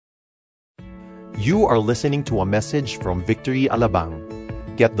You are listening to a message from Victory Alabang.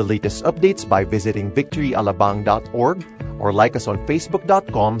 Get the latest updates by visiting victoryalabang.org or like us on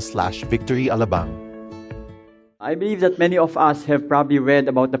facebook.com/victoryalabang. I believe that many of us have probably read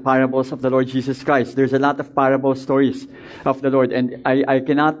about the parables of the Lord Jesus Christ. There's a lot of parable stories of the Lord, and I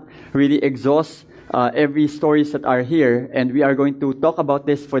cannot really exhaust every stories that are here, and we are going to talk about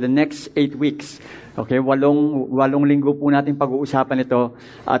this for the next 8 weeks. Okay, walong linggo po natin pag-uusapan ito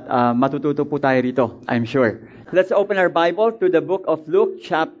at matututo po tayo rito, I'm sure. Let's open our Bible to the book of Luke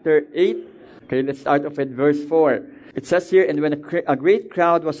chapter 8. Okay, let's start off at verse 4. It says here, and when a great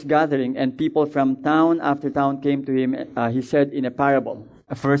crowd was gathering and people from town after town came to him, he said in a parable.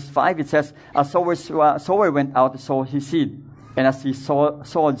 Verse 5, it says, a sower went out to sow his seed. And as he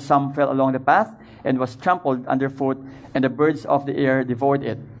sowed, some fell along the path and was trampled underfoot, and the birds of the air devoured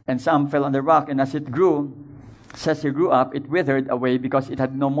it. And some fell on the rock, and as it grew, says it grew up, it withered away because it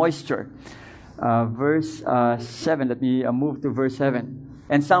had no moisture. Verse 7, let me move to verse 7.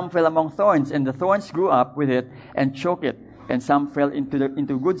 And some fell among thorns, and the thorns grew up with it and choked it. And some fell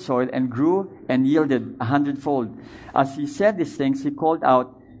into good soil and grew and yielded 100-fold. As he said these things, he called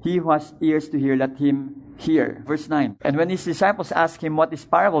out, he who has ears to hear, let him hear. Verse 9. And when his disciples asked him what this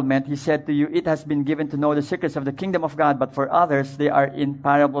parable meant, he said to you, it has been given to know the secrets of the kingdom of God, but for others they are in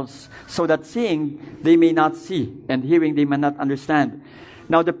parables, so that seeing they may not see, and hearing they may not understand.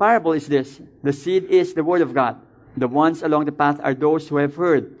 Now the parable is this: the seed is the word of God. The ones along the path are those who have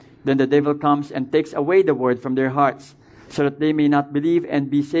heard. Then the devil comes and takes away the word from their hearts, so that they may not believe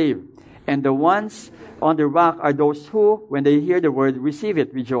and be saved. And the ones on the rock are those who, when they hear the word, receive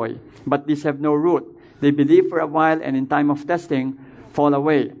it with joy. But these have no root. They believe for a while, and in time of testing, fall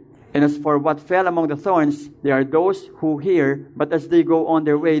away. And as for what fell among the thorns, they are those who hear, but as they go on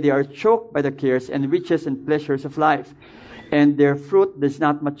their way, they are choked by the cares and riches and pleasures of life, and their fruit does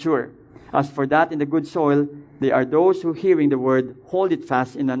not mature. As for that in the good soil, they are those who, hearing the word, hold it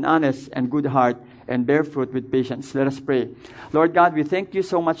fast in an honest and good heart, and bear fruit with patience. Let us pray. Lord God, we thank you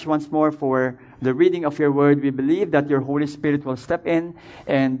so much once more for the reading of your word. We believe that your Holy Spirit will step in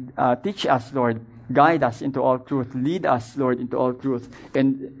and teach us, Lord. Guide us into all truth. Lead us, Lord, into all truth.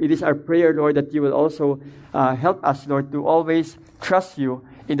 And it is our prayer, Lord, that you will also help us, Lord, to always trust you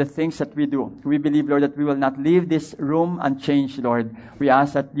in the things that we do. We believe, Lord, that we will not leave this room unchanged, Lord. We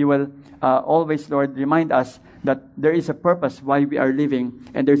ask that you will always, Lord, remind us that there is a purpose why we are living,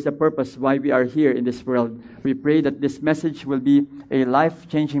 and there's a purpose why we are here in this world. We pray that this message will be a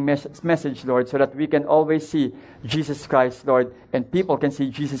life-changing message, Lord, so that we can always see Jesus Christ, Lord, and people can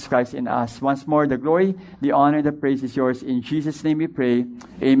see Jesus Christ in us. Once more, the glory, the honor, the praise is yours. In Jesus' name we pray.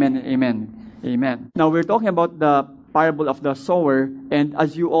 Amen and amen. Amen. Now, we're talking about the parable of the sower, and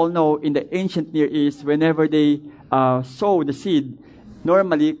as you all know, in the ancient Near East, whenever they sow the seed,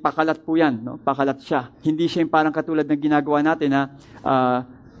 normally, pakalat po yan. No? Pakalat siya. Hindi siya yung parang katulad ng ginagawa natin na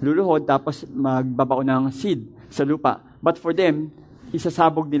luluhod tapos magbabao ng seed sa lupa. But for them,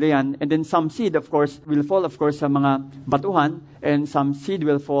 isasabog nila yan. And then some seed, of course, will fall, of course, sa mga batuhan, and some seed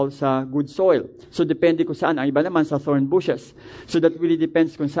will fall sa good soil. So, depende kung saan. Ang iba naman sa thorn bushes. So, that really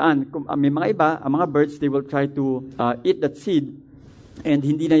depends kung saan. Kung may mga iba, ang mga birds, they will try to eat that seed, and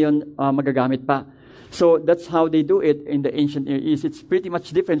hindi na yon magagamit pa. So that's how they do it in the ancient Near East. It's pretty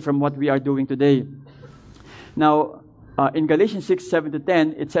much different from what we are doing today. Now, in Galatians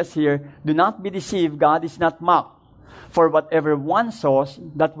 6:7-10, it says here, do not be deceived, God is not mocked. For whatever one sows,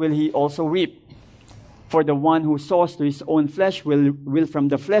 that will he also reap. For the one who sows to his own flesh will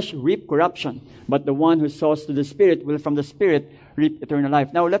from the flesh reap corruption. But the one who sows to the Spirit will from the Spirit reap eternal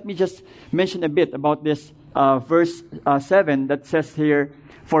life. Now, let me just mention a bit about this verse 7 that says here,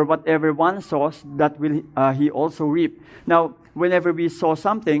 for whatever one sows, that will he also reap. Now, whenever we sow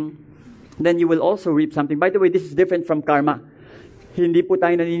something, then you will also reap something. By the way, this is different from karma. Hindi po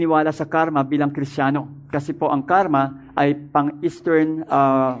tayo naniniwala sa karma bilang Kristiyano. Kasi po ang karma ay pang-Eastern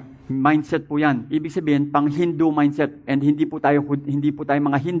mindset po yan. Ibig sabihin, pang-Hindu mindset. And hindi po tayo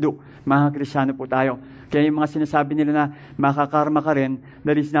mga Hindu, mga Kristiyano po tayo. Kaya yung mga sinasabi nila na makakarma ka rin,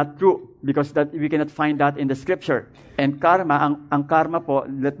 that is not true. Because that we cannot find that in the scripture. And karma, ang karma po,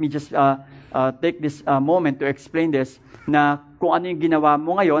 let me just take this moment to explain this, na kung ano yung ginawa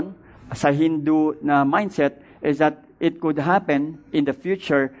mo ngayon sa Hindu na mindset is that it could happen in the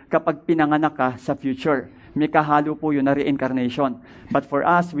future kapag pinanganak ka sa future. May kahalo po yun na reincarnation. But for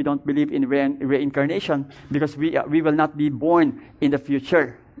us, we don't believe in reincarnation because we will not be born in the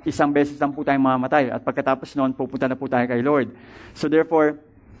future. Isang beses lang po tayong mamamatay. At pagkatapos noon, pupunta na po tayo kay Lord. So therefore,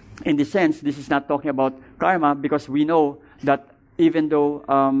 in this sense, this is not talking about karma because we know that even though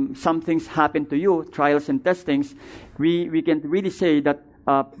some things happen to you, trials and testings, we can really say that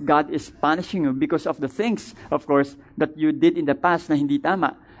God is punishing you because of the things, of course, that you did in the past na hindi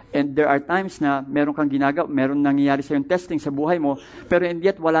tama. And there are times na meron kang ginagawa, meron nangyayari sa yung testing sa buhay mo, pero and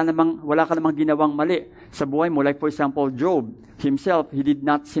yet wala ka namang ginawang mali sa buhay mo. Like for example, Job himself, he did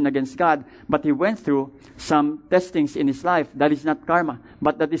not sin against God, but he went through some testings in his life. That is not karma,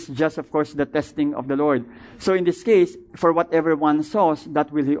 but that is just, of course, the testing of the Lord. So in this case, for whatever one sows,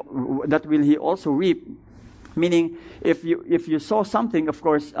 that will he also reap. Meaning, if you sow something, of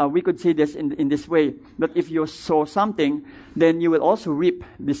course, we could say this in this way, that if you sow something, then you will also reap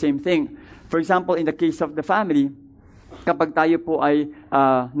the same thing. For example, in the case of the family, kapag tayo po ay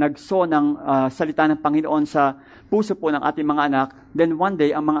nagsow ng salita ng Panginoon sa puso po ng ating mga anak, then one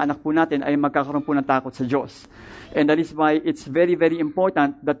day, ang mga anak po natin ay magkakaroon po ng takot sa Diyos. And that is why it's very, very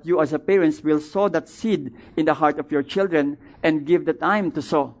important that you as a parents will sow that seed in the heart of your children and give the time to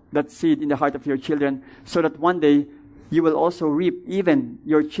sow that seed in the heart of your children so that one day you will also reap. Even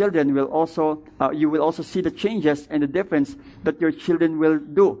your children will also, you will also see the changes and the difference that your children will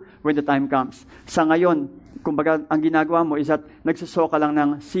do when the time comes. Sa ngayon, kumbaga, ang ginagawa mo is that nagsusow ka lang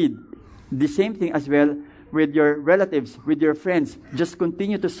ng seed. The same thing as well with your relatives, with your friends. Just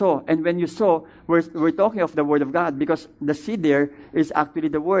continue to sow. And when you sow, we're talking of the Word of God because the seed there is actually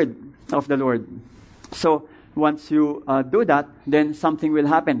the Word of the Lord. So, once you do that, then something will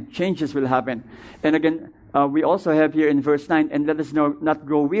happen. Changes will happen. And again, we also have here in verse 9, and let us not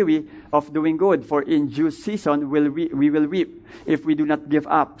grow weary of doing good, for in due season we will reap if we do not give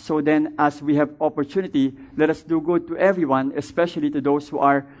up. So then, as we have opportunity, let us do good to everyone, especially to those who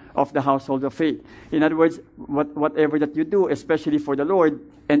are of the household of faith. In other words, whatever that you do, especially for the Lord,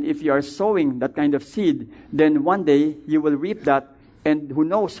 and if you are sowing that kind of seed, then one day you will reap that. And who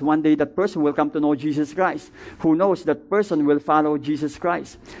knows, one day that person will come to know Jesus Christ. Who knows, that person will follow Jesus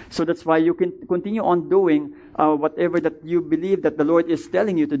Christ. So that's why you can continue on doing whatever that you believe that the Lord is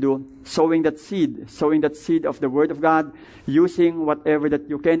telling you to do, sowing that seed of the Word of God, using whatever that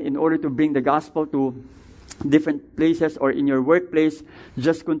you can in order to bring the gospel to different places or in your workplace.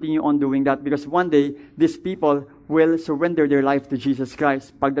 Just continue on doing that because one day, these people will surrender their life to Jesus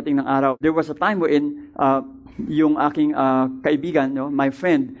Christ pagdating ng araw. There was a time wherein yung aking kaibigan, my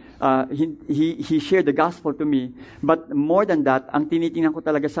friend, he shared the gospel to me. But more than that, ang tinitingnan ko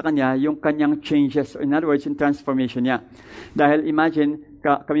talaga sa kanya, yung kanyang changes. In other words, yung transformation niya. Dahil imagine,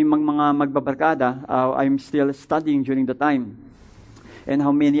 kami mga magbabarkada, I'm still studying during the time. And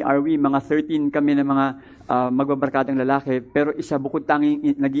how many are we? Mga 13 kami na mga magbabarkadang lalaki. Pero bukod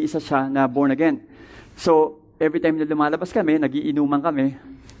tanging nag-iisa siya na born again. So, every time na lumalabas kami, nagiinuman kami,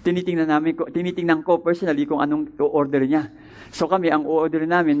 tinitingnan ko personally kung anong o-order niya. So kami, ang o-order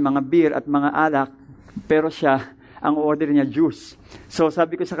namin, mga beer at mga alak, pero siya, ang o-order niya, juice. So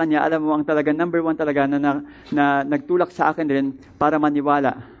sabi ko sa kanya, alam mo, ang talaga, number one talaga na nagtulak sa akin rin para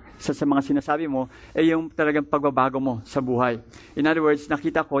maniwala sa mga sinasabi mo, yung talagang pagbabago mo sa buhay. In other words,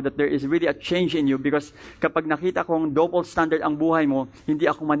 nakita ko that there is really a change in you because kapag nakita kong double standard ang buhay mo, hindi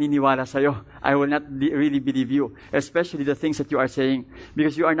ako maniniwala sa'yo. I will not really believe you, especially the things that you are saying,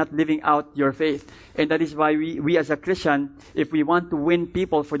 because you are not living out your faith. And that is why we as a Christian, if we want to win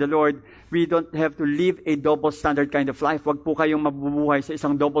people for the Lord, we don't have to live a double standard kind of life. Wag po kayong mabubuhay sa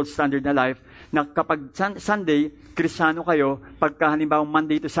isang double standard na life na kapag Sunday, Kristiyano kayo, pagka halimbawa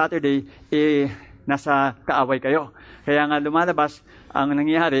Monday to Saturday, nasa kaaway kayo. Kaya nga lumalabas, ang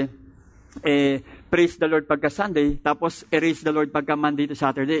nangyayari, praise the Lord pagka Sunday, tapos erase the Lord pagka Monday to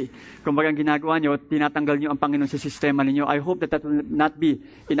Saturday. Kung bagang ginagawa nyo, tinatanggal nyo ang Panginoon sa sistema ninyo. I hope that will not be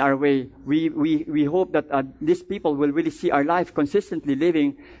in our way. We hope that these people will really see our life consistently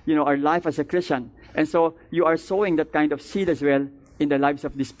living, our life as a Christian. And so, you are sowing that kind of seed as well in the lives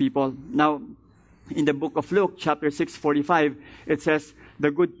of these people. Now, in the book of Luke, chapter 6:45, it says,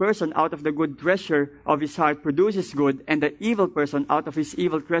 the good person out of the good treasure of his heart produces good, and the evil person out of his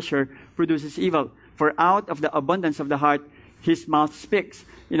evil treasure produces evil. For out of the abundance of the heart, his mouth speaks.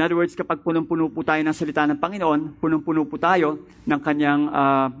 In other words, kapag punong-puno po tayo ng salita ng Panginoon, punong-puno po tayo ng kanyang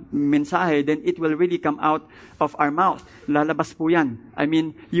mensahe, then it will really come out of our mouth. Lalabas po yan. I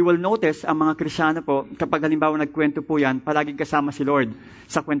mean, you will notice, ang mga Kristiyano po, kapag halimbawa nagkwento po yan, palaging kasama si Lord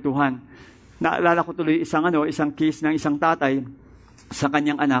sa kwentuhan. Naalala ko tuloy isang case ng isang tatay sa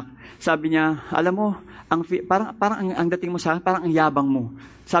kanyang anak. Sabi niya, alam mo, parang ang dating mo sa akin, parang ang yabang mo.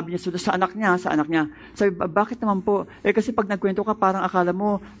 Sabi niya sa anak niya. Sabi, bakit naman po? Kasi pag nagkwento ka, parang akala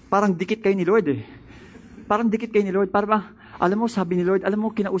mo, parang dikit kayo ni Lord eh. Parang dikit kayo ni Lord. Parang, alam mo, sabi ni Lord,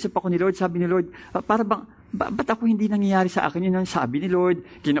 kinausap ako ni Lord, sabi ni Lord, para bang, ba't ako hindi nangyayari sa akin yun? Sabi ni Lord,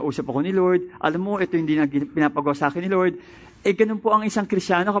 kinausap ako ni Lord, alam mo, ito hindi na pinapagawa sa akin ni Lord. Ganun po ang isang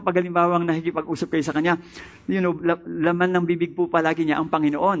Kristiyano kapag halimbawang nakikipag-usap kayo sa kanya. Laman ng bibig po palagi niya ang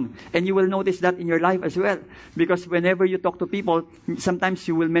Panginoon. And you will notice that in your life as well. Because whenever you talk to people, sometimes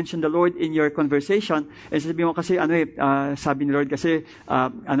you will mention the Lord in your conversation. And sabi mo kasi, sabi ni Lord kasi,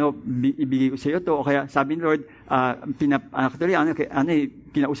 ibigay ko sa iyo to. O kaya sabi ni Lord,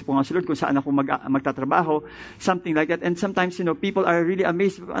 kinausap ko nga si Lord kung saan ako magtatrabaho. Something like that. And sometimes, people are really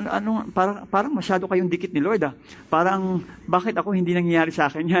amazed. Parang masyado kayong dikit ni Lord. Parang, bakit ako hindi nangyayari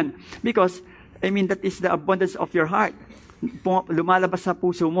sa akin yan? Because, that is the abundance of your heart. Lumalabas sa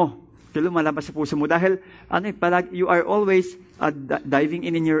puso mo. Lumalabas sa puso mo. Dahil, you are always diving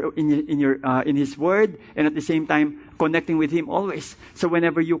in His Word, and at the same time, connecting with Him always. So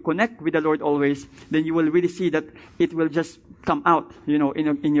whenever you connect with the Lord always, then you will really see that it will just come out,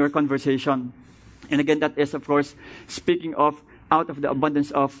 in your conversation. And again, that is, of course, speaking of out of the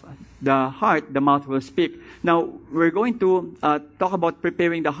abundance of the heart, the mouth will speak. Now, we're going to talk about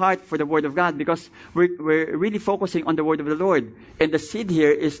preparing the heart for the Word of God because we're really focusing on the Word of the Lord. And the seed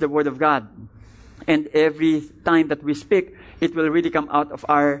here is the Word of God. And every time that we speak, it will really come out of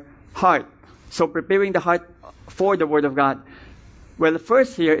our heart. So, preparing the heart for the Word of God. Well,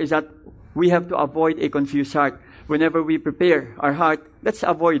 first here is that we have to avoid a confused heart. Whenever we prepare our heart, let's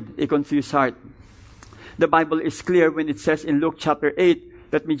avoid a confused heart. The Bible is clear when it says in Luke chapter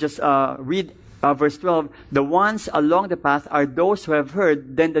 8, let me just read verse 12, the ones along the path are those who have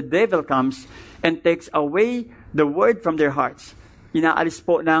heard, then the devil comes and takes away the word from their hearts. Inaalis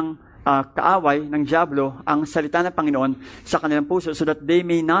po ng kaaway, ng diablo, ang salita ng Panginoon sa kanilang puso so that they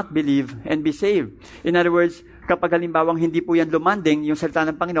may not believe and be saved. In other words, kapag halimbawang hindi po yan lumanding, yung salita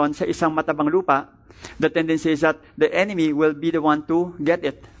ng Panginoon sa isang matabang lupa, the tendency is that the enemy will be the one to get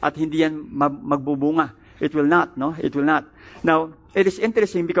it at hindi yan magbubunga. It will not, no? It will not. Now, it is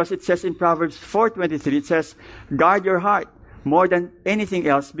interesting because it says in Proverbs 4:23, it says, guard your heart more than anything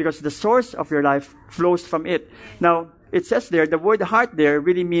else because the source of your life flows from it. Now, it says there, the word heart there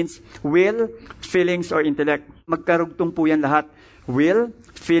really means will, feelings, or intellect. Magkarugtong po yan lahat. Will,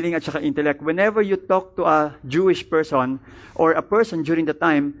 feeling, at saka intellect. Whenever you talk to a Jewish person or a person during the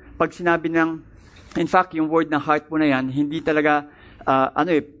time, pag sinabi ng, in fact, yung word na heart po na yan, hindi talaga,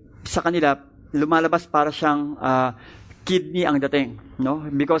 sa kanila, lumalabas para siyang kidney ang dating, no?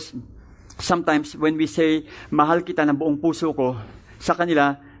 Because sometimes when we say mahal kita ng buong puso ko, sa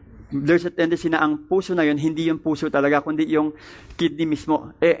kanila there's a tendency na ang puso na yun hindi yung puso talaga kundi yung kidney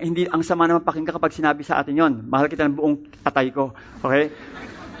mismo. Hindi ang sama naman pakinggan kapag sinabi sa atin yon, mahal kita ng buong atay ko. Okay?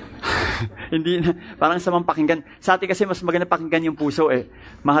 Hindi na, parang samang pakinggan. Sa atin kasi mas maganda pakinggan yung puso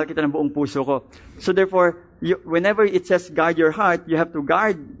Mahal kita ng buong puso ko. So therefore, whenever it says guard your heart, you have to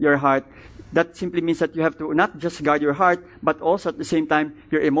guard your heart. That simply means that you have to not just guard your heart, but also at the same time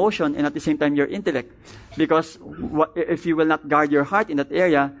your emotion and at the same time your intellect. Because if you will not guard your heart in that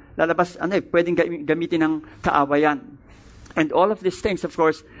area, lalabas, pwedeng gamitin ng kaawayan. And all of these things, of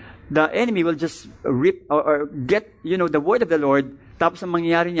course, the enemy will just rip or get, the word of the Lord. Tapos ang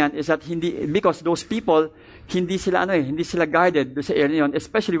mangyayari niyan is that because those people, hindi sila guarded do sa area niyon.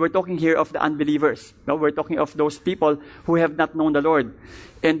 Especially, we're talking here of the unbelievers. No? We're talking of those people who have not known the Lord.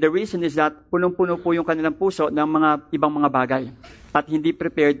 And the reason is that punong-puno po yung kanilang puso ng mga ibang mga bagay. At hindi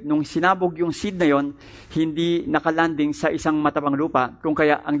prepared, nung sinabog yung seed na yon, hindi nakalanding sa isang matabang lupa, kung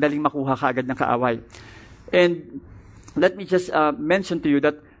kaya ang daling makuha kaagad ng kaaway. And let me just mention to you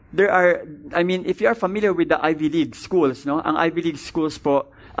that there are, if you are familiar with the Ivy League schools, no? Ang Ivy League schools po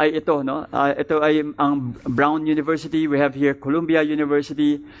ay ito, no? Ito ay ang Brown University, we have here Columbia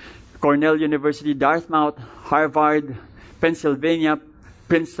University, Cornell University, Dartmouth, Harvard, Pennsylvania,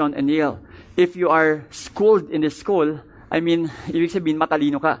 Princeton, and Yale. If you are schooled in this school, ibig sabihin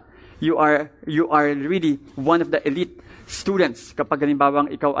matalino ka. You are really one of the elite students kapag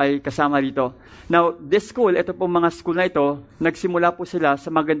halimbawang ikaw ay kasama rito. Now, this school, ito pong mga school na ito, nagsimula po sila sa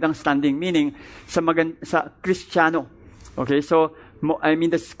magandang standing, meaning sa Kristiyano. Okay, so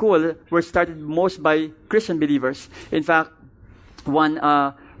the school were started most by Christian believers. In fact, one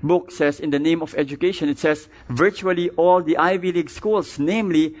book says, in the name of education, it says, virtually all the Ivy League schools,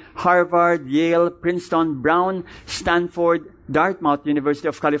 namely Harvard, Yale, Princeton, Brown, Stanford, Dartmouth, University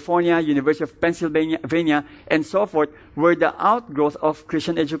of California, University of Pennsylvania, and so forth, were the outgrowth of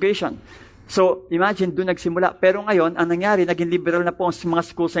Christian education. So, imagine, doon nagsimula. Pero ngayon, ang nangyari, naging liberal na po ang mga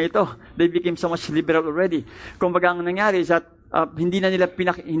schools na ito. They became so much liberal already. Kumbaga, ang nangyari is that hindi nila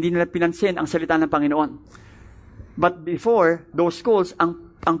pinansin ang salita ng Panginoon. But before, those schools,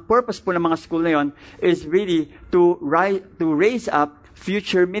 ang purpose po ng mga school na yon is really to raise up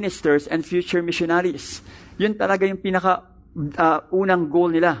future ministers and future missionaries. Yun talaga yung unang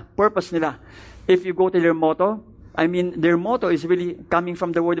goal nila, purpose nila. If you go to their motto, I mean, their motto is really coming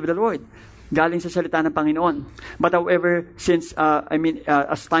from the word of the Lord. Galing sa salita ng Panginoon. But however, since,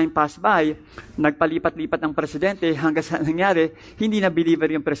 as time passed by, nagpalipat-lipat ng presidente hanggang sa nangyari, hindi na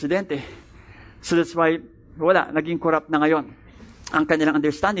believer yung presidente. So that's why, naging corrupt na ngayon ang kanilang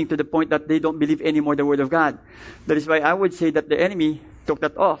understanding to the point that they don't believe anymore the word of God. That is why I would say that the enemy took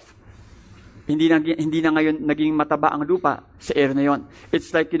that off. Hindi na ngayon naging mataba ang lupa sa area na yon.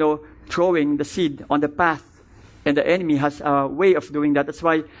 It's like, throwing the seed on the path. And the enemy has a way of doing that. That's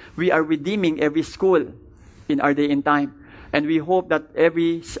why we are redeeming every school in our day and time. And we hope that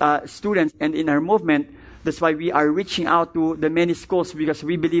every student and in our movement, that's why we are reaching out to the many schools because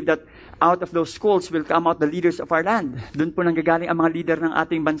we believe that out of those schools will come out the leaders of our land. Doon po nanggagaling ang mga leader ng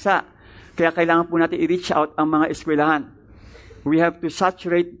ating bansa. Kaya kailangan po natin i-reach out ang mga eskwelahan. We have to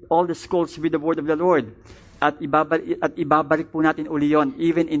saturate all the schools with the word of the Lord. At ibabalik po natin uli yun,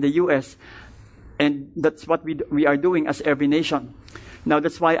 even in the U.S., and that's what we are doing as every nation. Now,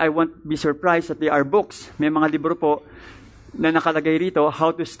 that's why I won't be surprised that there are books. May mga libro po na nakalagay rito,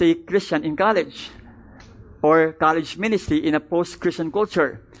 How to Stay Christian in College, or College Ministry in a Post-Christian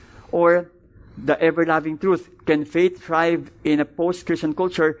Culture, or The Ever-Loving Truth, Can Faith Thrive in a Post-Christian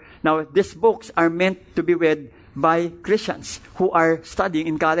Culture? Now, these books are meant to be read by Christians who are studying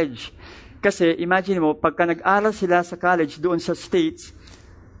in college. Kasi, imagine mo, pagka nag-aral sila sa college doon sa States,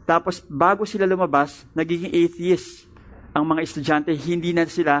 tapos, bago sila lumabas, nagiging atheist ang mga estudyante, hindi na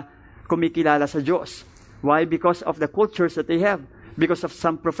sila kumikilala sa Diyos. Why? Because of the cultures that they have. Because of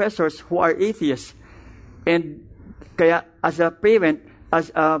some professors who are atheists. And kaya, as a parent, as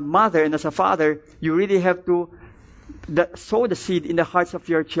a mother, and as a father, you really have to sow the seed in the hearts of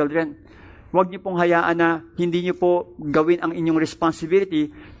your children. Huwag niyo pong hayaan na hindi niyo po gawin ang inyong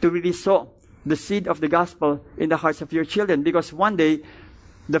responsibility to really sow the seed of the gospel in the hearts of your children. Because one day,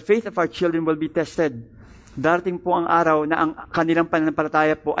 the faith of our children will be tested. Darating po ang araw na ang kanilang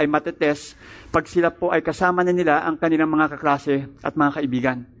pananampalataya po ay matetest pag sila po ay kasama na nila ang kanilang mga kaklase at mga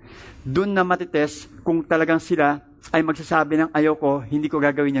kaibigan. Doon na matetest kung talagang sila ay magsasabi ng ayoko, hindi ko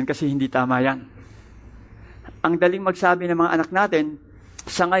gagawin yan kasi hindi tama yan. Ang daling magsabi ng mga anak natin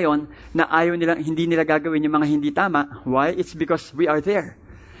sa ngayon na hindi nila gagawin yung mga hindi tama. Why? It's because we are there.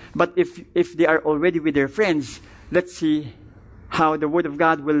 But if they are already with their friends, let's see how the Word of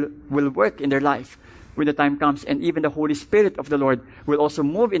God will work in their life when the time comes. And even the Holy Spirit of the Lord will also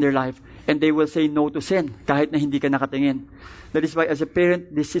move in their life. And they will say no to sin, kahit na hindi ka nakatingin. That is why as a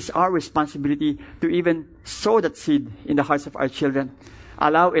parent, this is our responsibility to even sow that seed in the hearts of our children.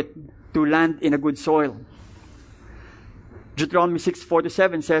 Allow it to land in a good soil. Deuteronomy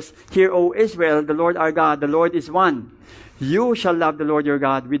 6:4-7 says, Hear, O Israel, the Lord our God, the Lord is one. You shall love the Lord your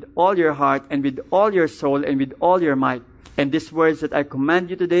God with all your heart and with all your soul and with all your might. And these words that I command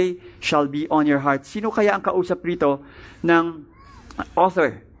you today shall be on your heart. Sino kaya ang kausap rito ng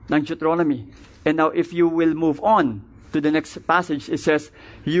author ng Deuteronomy? And now if you will move on to the next passage, it says,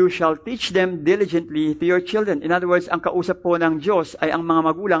 You shall teach them diligently to your children. In other words, ang kausap po ng Diyos ay ang mga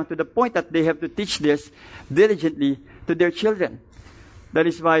magulang to the point that they have to teach this diligently to their children. That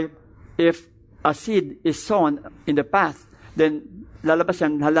is why if a seed is sown in the path, then lalabas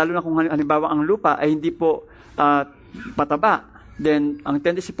yan, lalo na kung halimbawa ang lupa ay hindi po pataba, then ang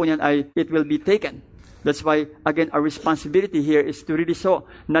tendency po niyan ay it will be taken. That's why, again, our responsibility here is to really sow,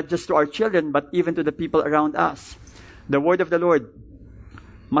 not just to our children, but even to the people around us. The word of the Lord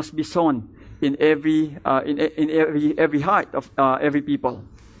must be sown in every heart of every people.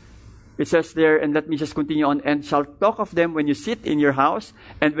 It says there, and let me just continue on, and shall talk of them when you sit in your house,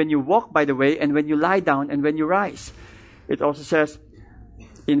 and when you walk by the way, and when you lie down, and when you rise. It also says,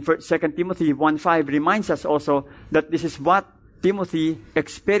 in 2 Timothy 1:5 reminds us also that this is what Timothy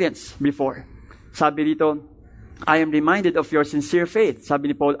experienced before. Sabi dito, I am reminded of your sincere faith. Sabi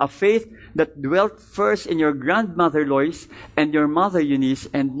ni Paul, a faith that dwelt first in your grandmother Lois and your mother Eunice,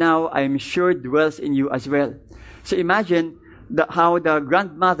 and now I am sure dwells in you as well. So imagine how the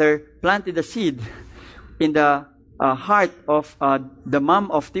grandmother planted the seed in the heart of the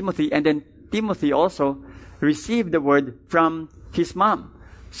mom of Timothy, and then Timothy also received the word from his mom.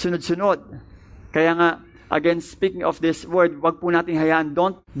 Sunod-sunod. Kaya nga, again, speaking of this word, wag po nating hayaan,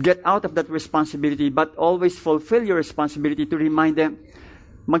 don't get out of that responsibility, but always fulfill your responsibility to remind them.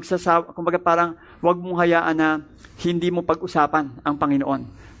 Kumbaga parang, wag mong hayaan na hindi mo pag-usapan ang Panginoon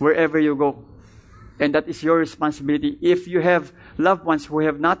wherever you go. And that is your responsibility. If you have loved ones who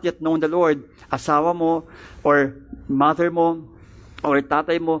have not yet known the Lord, asawa mo, or mother mo, or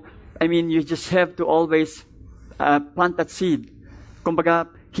tatay mo, you just have to always plant that seed. Kumbaga,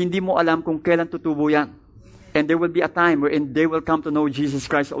 hindi mo alam kung kailan tutubo yan. And there will be a time wherein they will come to know Jesus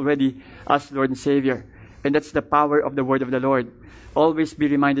Christ already as Lord and Savior. And that's the power of the word of the Lord. Always be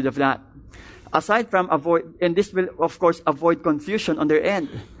reminded of that. Aside from and this will of course avoid confusion on their end.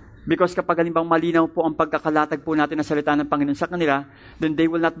 Because kapag halimbang malinaw po ang pagkakalatag po natin ng salita ng Panginoon sa kanila, then they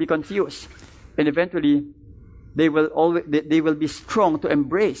will not be confused. And eventually, they will be strong to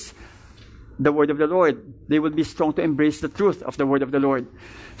embrace the word of the Lord. They will be strong to embrace the truth of the word of the Lord.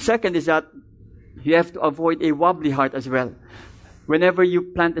 Second is that you have to avoid a wobbly heart as well. Whenever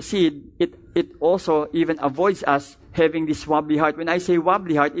you plant a seed, it also even avoids us having this wobbly heart. When I say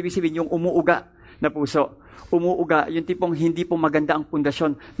wobbly heart, ibig sabihin yung umuuga na puso. Umuuga, yung tipong hindi po maganda ang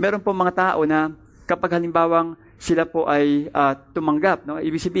pundasyon. Meron po mga tao na kapag halimbawang sila po ay tumanggap, no?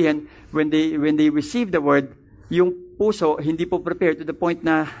 Ibig sabihin, when they receive the word, yung puso hindi po prepared to the point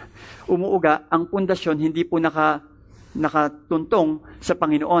na umuuga, ang pundasyon hindi po nakatuntong sa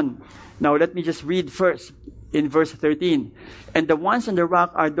Panginoon. Now, let me just read first in verse 13. And the ones on the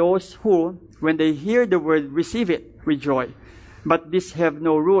rock are those who, when they hear the word, receive it with joy. But these have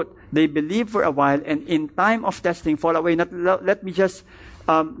no root. They believe for a while, and in time of testing fall away. Let me just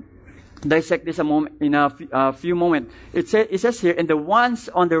dissect this in a few moments. It says here, and the ones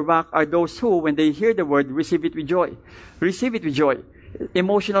on the rock are those who, when they hear the word, receive it with joy. Receive it with joy.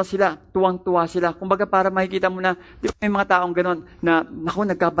 Emotional sila, tuwang-tuwa sila. Kumbaga para makikita mo na, di ba may mga taong ganon na, naku,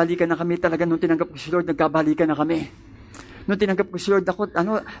 nagkabalikan na kami talaga nung tinanggap ko si Lord, nagkabalikan na kami. Nung tinanggap ko si Lord,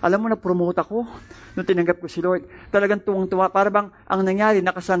 alam mo na, promote ako. Nung tinanggap ko si Lord, talagang tuwang-tuwa. Para bang ang nangyari,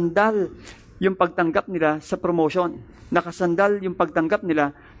 nakasandal yung pagtanggap nila sa promotion. Nakasandal yung pagtanggap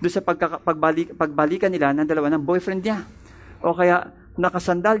nila doon sa pagbalikan nila ng dalawa ng boyfriend niya. O kaya,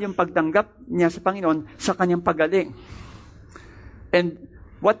 nakasandal yung pagtanggap niya sa Panginoon sa kanyang pagaling. And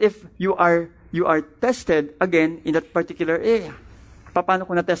what if you are tested again in that particular area? Paano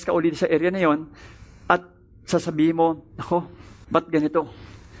kung na-test ka ulit sa area na yon at sasabihin mo, ako, ba't ganito?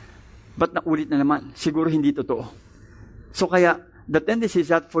 Ba't naulit na naman? Siguro hindi totoo. So kaya, the tendency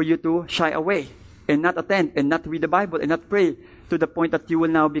is that for you to shy away and not attend and not read the Bible and not pray to the point that you will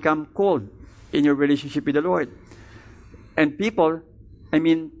now become cold in your relationship with the Lord. And people,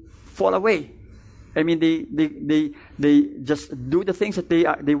 fall away. They just do the things that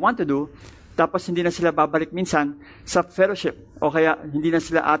they want to do, tapos hindi na sila babalik minsan sa fellowship. O kaya hindi na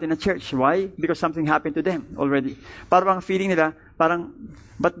sila atin na church. Why? Because something happened to them already. Parang feeling nila,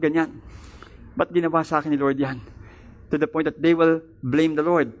 ba't ganyan? Ba't ginawa sa akin ni Lord yan? To the point that they will blame the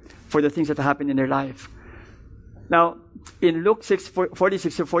Lord for the things that happened in their life. Now, in Luke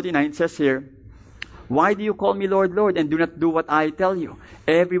 6:46-49, it says here, why do you call me Lord, Lord, and do not do what I tell you?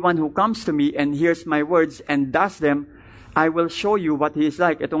 Everyone who comes to me and hears my words and does them, I will show you what he is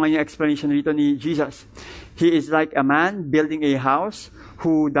like. Ito nga yung explanation dito ni Jesus. He is like a man building a house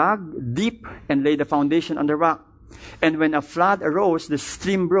who dug deep and laid the foundation on the rock. And when a flood arose, the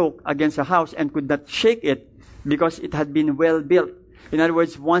stream broke against the house and could not shake it because it had been well built. In other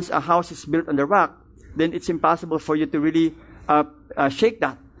words, once a house is built on the rock, then it's impossible for you to really shake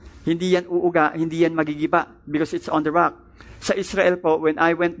that. Hindi yan uuga, hindi yan magigiba because it's on the rock. Sa Israel po, when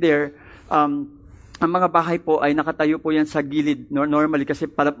I went there, ang mga bahay po ay nakatayo po yan sa gilid normally kasi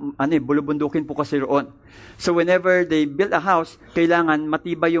bulubundukin po kasi roon. So whenever they build a house, kailangan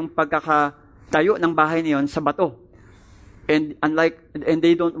matibay yung pagkakatayo ng bahay na yun sa bato. And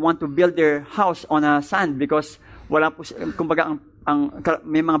they don't want to build their house on a sand because wala po, kumbaga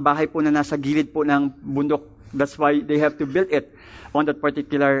may mga bahay po na nasa gilid po ng bundok. That's why they have to build it on that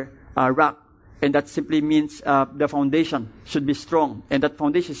particular rock. And that simply means the foundation should be strong. And that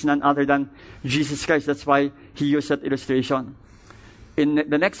foundation is none other than Jesus Christ. That's why he used that illustration. In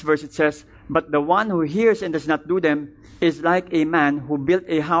the next verse it says, but the one who hears and does not do them is like a man who built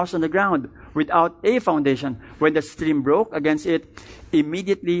a house on the ground without a foundation. When the stream broke against it,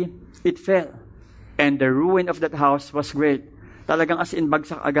 immediately it fell. And the ruin of that house was great. Talagang as in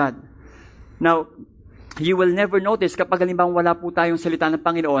bagsak agad. Now, you will never notice kapag halimbang wala po tayong salita ng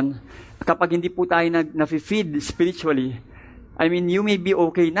Panginoon, kapag hindi po tayo na-feed spiritually, you may be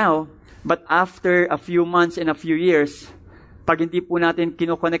okay now, but after a few months and a few years, pag hindi po natin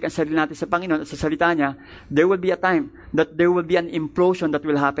kinoconnect ang sarili natin sa Panginoon at sa salita niya, there will be a time that there will be an implosion that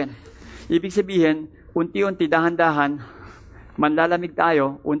will happen. Ibig sabihin, unti-unti, dahan-dahan, manlalamig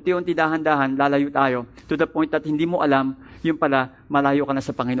tayo, unti-unti, dahan-dahan, lalayo tayo, to the point that hindi mo alam, yung pala, malayo ka na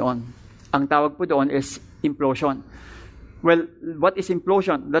sa Panginoon. Ang tawag po doon is implosion. Well, what is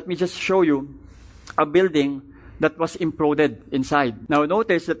implosion? Let me just show you a building that was imploded inside. Now,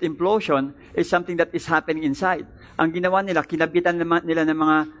 notice that implosion is something that is happening inside. Ang ginawa nila, kinabitan nila ng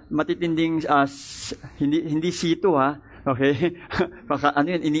mga matitinding, hindi sito ha, okay? Baka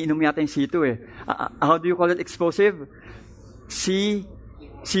iniinom yata yung sito eh. How do you call it? Explosive?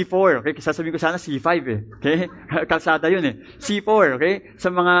 C4, okay? Sasabihin ko sana C5 eh. Okay? Kalsada yun eh. C4, okay? Sa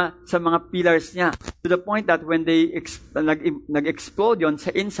mga pillars niya. To the point that when they nag-explode yun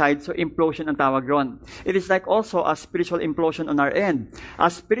sa inside, so implosion ang tawag ron. It is like also a spiritual implosion on our end. A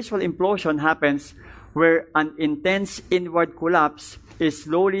spiritual implosion happens where an intense inward collapse is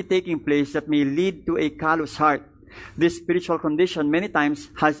slowly taking place that may lead to a callous heart. This spiritual condition many times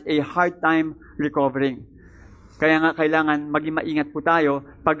has a hard time recovering. Kaya nga kailangan maging maingat po tayo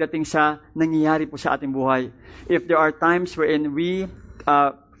pagdating sa nangyayari po sa ating buhay. If there are times wherein we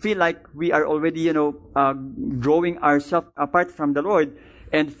feel like we are already, drawing ourselves apart from the Lord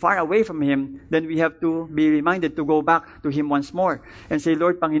and far away from Him, then we have to be reminded to go back to Him once more and say,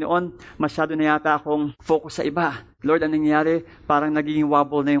 Lord, Panginoon, masyado na yata akong focus sa iba. Lord, ang nangyayari, parang nagiging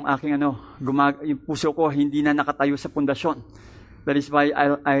wobble na yung aking yung puso ko, hindi na nakatayo sa pundasyon. That is why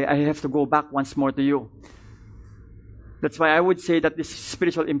I have to go back once more to You. That's why I would say that this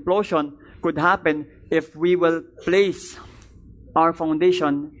spiritual implosion could happen if we will place our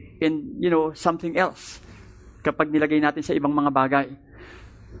foundation in, something else. Kapag nilagay natin sa ibang mga bagay.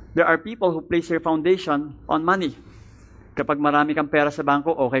 There are people who place their foundation on money. Kapag marami kang pera sa bangko,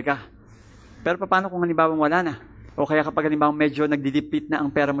 okay ka. Pero paano kung halimbawa wala na? O kaya kapag halimbawa medyo nagdidipit na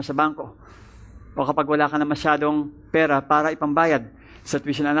ang pera mo sa bangko. O kapag wala ka na masyadong pera para ipambayad sa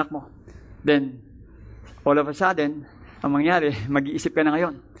tuition ng anak mo. Then, all of a sudden, ang mangyari, mag-iisip ka na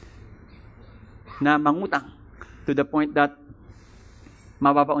ngayon na mangutang to the point that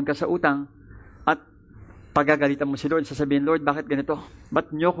mababaon ka sa utang at pagagalitan mo si Lord, sasabihin, Lord, bakit ganito?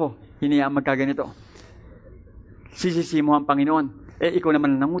 Ba't niyo ko hinayaan magkaganito? Sisisi mo ang Panginoon. Ikaw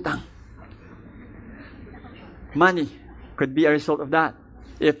naman ang nangutang. Money could be a result of that.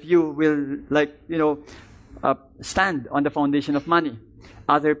 If you will, stand on the foundation of money.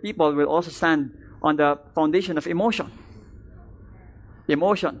 Other people will also stand on the foundation of emotion.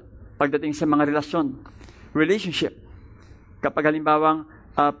 Emotion, pagdating sa mga relasyon, relationship. Kapag halimbawang,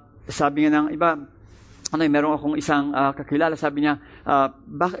 sabi nga ng iba, meron akong isang kakilala, sabi niya,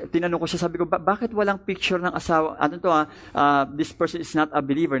 tinanong ko siya, sabi ko, bakit walang picture ng asawa? This person is not a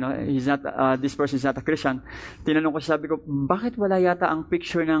believer, no? This person is not a Christian. Tinanong ko siya, sabi ko, bakit wala yata ang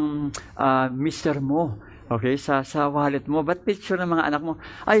picture ng mister mo? Okay, sa wallet mo. Ba't picture ng mga anak mo?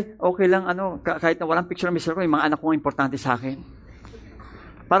 Ay, okay lang, kahit na walang picture ng mister ko, yung mga anak ko ang importante sa akin.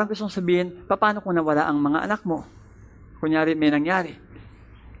 Parang gusto kong sabihin, paano kung nawala ang mga anak mo? Kunyari, may nangyari.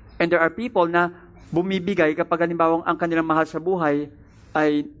 And there are people na bumibigay kapag halimbawang ang kanilang mahal sa buhay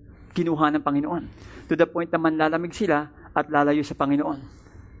ay kinuha ng Panginoon. To the point na manlalamig sila at lalayo sa Panginoon.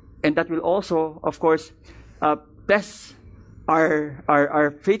 And that will also, of course, test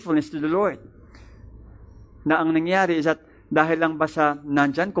our faithfulness to the Lord. Na ang nangyari is that dahil lang ba sa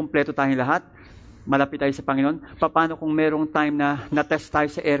nandyan, kompleto tayong lahat, malapit tayo sa Panginoon, paano kung merong time na na-test tayo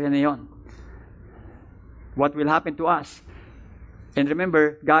sa area na yon? What will happen to us? And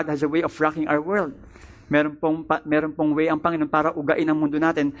remember, God has a way of rocking our world. Meron pong way ang Panginoon para ugain ang mundo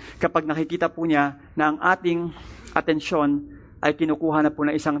natin kapag nakikita po niya na ang ating atensyon ay kinukuha na po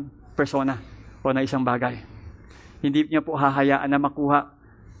na isang persona o na isang bagay. Hindi niya po hahayaan na makuha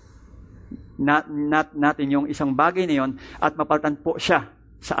natin yung isang bagay na yon at mapalitan po siya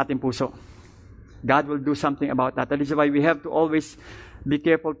sa ating puso. God will do something about that. That is why we have to always be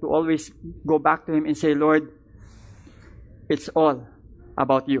careful to always go back to Him and say, Lord, it's all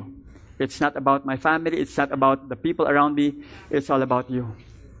about You. It's not about my family. It's not about the people around me. It's all about You.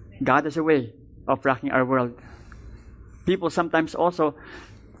 God has a way of rocking our world. People sometimes also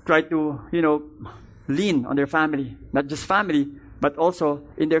try to, lean on their family. Not just family, but also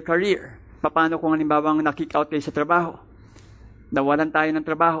in their career. Paano kung halimbawang na-kick out kayo sa trabaho? Nawalan tayo ng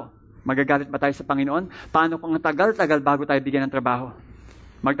trabaho. Magagalit ba tayo sa Panginoon? Paano kung tagal-tagal bago tayo bigyan ng trabaho?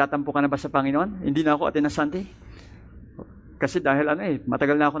 Magtatampo ka na ba sa Panginoon? Hindi na ako attend ng Sunday. Kasi dahil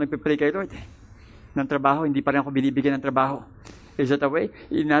matagal na ako nagpipray kay Lord. Ng trabaho, hindi pa rin ako binibigyan ng trabaho. Is that a way?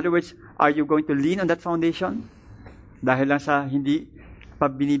 In other words, are you going to lean on that foundation? Dahil lang sa hindi pa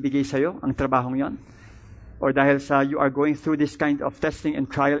binibigay sa'yo ang trabahong yon? Or dahil sa you are going through this kind of testing and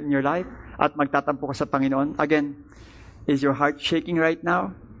trial in your life at magtatampo ka sa Panginoon? Again, is your heart shaking right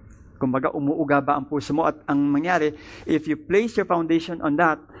now? Kumbaga, umuuga ba ang puso mo? At ang mangyari, if you place your foundation on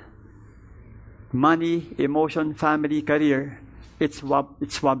that, money, emotion, family, career, it's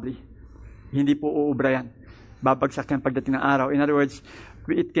wobbly. Hindi po uubra yan. Babagsak yan pagdating ng araw. In other words,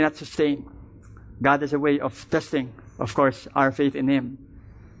 it cannot sustain. God has a way of testing, of course, our faith in Him.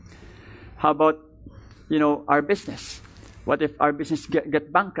 How about, our business? What if our business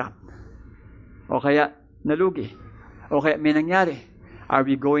get bankrupt? O kaya nalugi? O kaya may nangyari? Are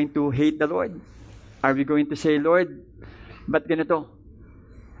we going to hate the Lord? Are we going to say, Lord, ba't ganito?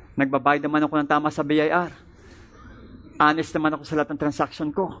 Nagbabayad naman ako ng tama sa BIR. Honest naman ako sa lahat ng transaction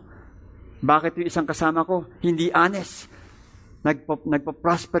ko. Bakit yung isang kasama ko, hindi honest?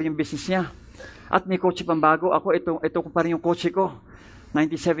 Nagpa-prosper yung business niya. At may kotse pang bago. Ako, ito ko pa rin yung kotse ko.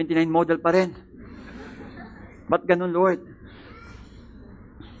 1979 model pa rin. Ba't ganun, Lord?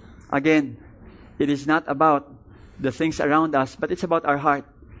 Again, it is not about the things around us, but it's about our heart.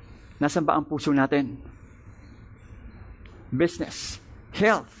 Nasaan ba ang puso natin? Business,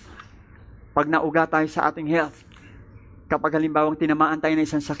 health. Pag nauga tayo sa ating health, kapag halimbawang tinamaan tayo ng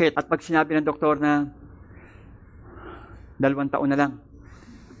isang sakit, at pag sinabi ng doktor na 2 taon na lang,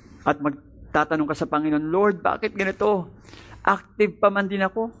 at magtatanong ka sa Panginoon, Lord, bakit ganito? Active pa man din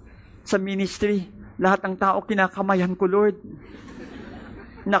ako sa ministry. Lahat ng tao kinakamayan ko, Lord.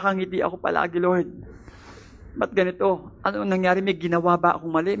 Nakangiti ako palagi, Lord. Ba't ganito? Ano nangyari? May ginawa ba akong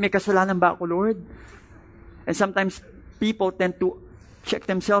mali? May kasalanan ba ako, Lord? And sometimes, people tend to check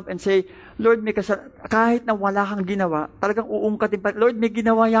themselves and say, Lord, may kahit na wala kang ginawa, talagang uungkatin pa, Lord, may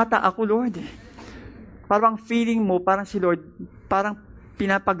ginawa yata ako, Lord. Parang feeling mo, parang si Lord, parang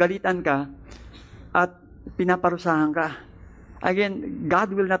pinapagalitan ka at pinaparusahan ka. Again,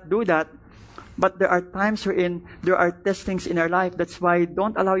 God will not do that, but there are times wherein there are testings in our life. That's why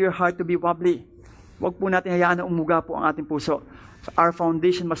don't allow your heart to be wobbly. Huwag po natin hayaan na umuga po ang ating puso. Our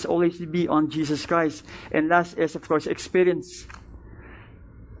foundation must always be on Jesus Christ. And last is, of course, experience.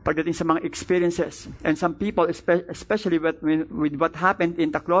 Pagdating sa mga experiences. And some people, especially with what happened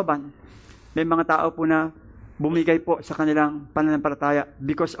in Tacloban, may mga tao po na bumigay po sa kanilang pananampalataya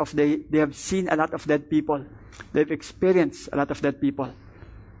because of they have seen a lot of dead people. They've experienced a lot of dead people.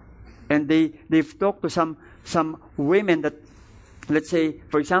 And they've talked to some women that, let's say,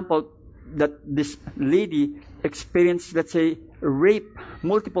 for example, that this lady experienced, let's say, rape,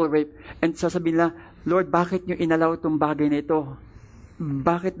 multiple rape. And sasabihin nila, Lord, bakit niyo inalaw itong bagay na ito?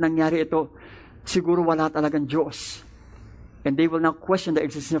 Bakit nangyari ito? Siguro wala talagang Diyos. And they will now question the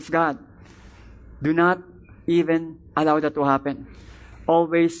existence of God. Do not even allow that to happen.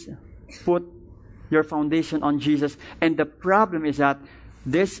 Always put your foundation on Jesus. And the problem is that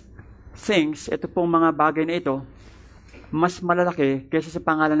these things, ito pong mga bagay na ito, mas malalaki kaysa sa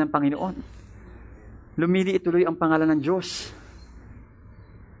pangalan ng Panginoon. Lumili ituloy ang pangalan ng Diyos.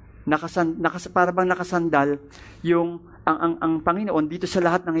 Para bang nakasandal yung ang Panginoon dito sa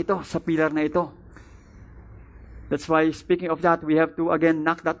lahat ng ito, sa pilar na ito. That's why, speaking of that, we have to again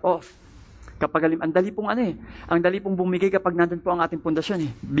knock that off. Kapag ang dali pong bumigay kapag nandun po ang ating pundasyon.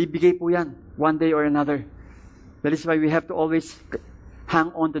 Bibigay po yan, one day or another. That is why we have to always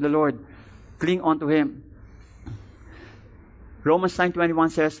hang on to the Lord. Cling on to Him. Romans 9:21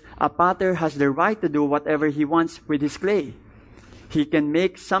 says, a potter has the right to do whatever he wants with his clay. He can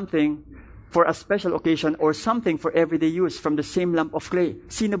make something for a special occasion or something for everyday use from the same lump of clay.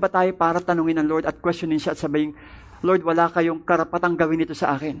 Sino ba tayo para tanungin ang Lord at questionin siya at sabihin, Lord, wala kayong karapatang gawin ito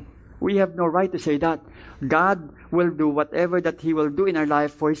sa akin. We have no right to say that. God will do whatever that He will do in our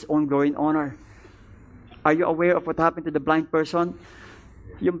life for His own glory and honor. Are you aware of what happened to the blind person?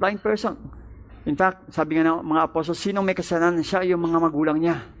 Yung blind person, in fact, sabi nga ng mga apostles, sinong may kasalanan? Siya, yung mga magulang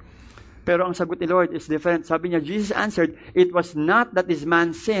niya. Pero ang sagot ni Lord is different. Sabi niya, Jesus answered, it was not that this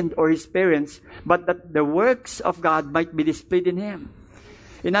man sinned or his parents, but that the works of God might be displayed in him.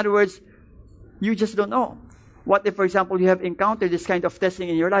 In other words, you just don't know. What if, for example, you have encountered this kind of testing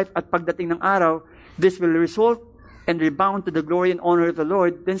in your life at pagdating ng araw, this will result and rebound to the glory and honor of the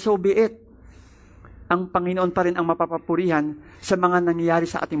Lord, then so be it. Ang Panginoon pa rin ang mapapapurihan sa mga nangyayari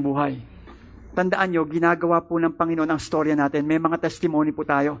sa ating buhay. Tandaan nyo, ginagawa po ng Panginoon ang storya natin. May mga testimony po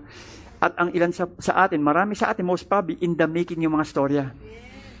tayo. At ang ilan sa atin, marami sa atin, most probably, in the making yung mga storya.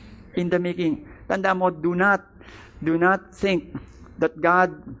 In the making. Tandaan mo, do not think that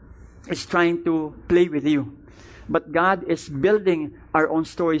God is trying to play with you. But God is building our own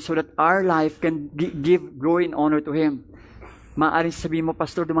story so that our life can give glory and honor to Him. Maaaring sabihin mo,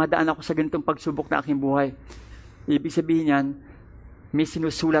 Pastor, dumadaan ako sa ganitong pagsubok na aking buhay. Ibig sabihin yan, may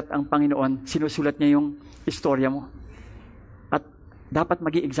sinusulat ang Panginoon, sinusulat niya yung istorya mo. At dapat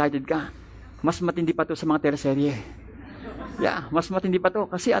maging excited ka. Mas matindi pa to sa mga teleserye. Yeah, mas matindi pa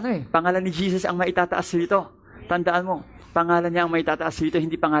to. Kasi pangalan ni Jesus ang maitataas dito. Tandaan mo, pangalan niya ang maitataas dito,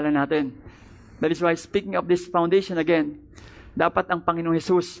 hindi pangalan natin. That is why, speaking of this foundation again, dapat ang Panginoong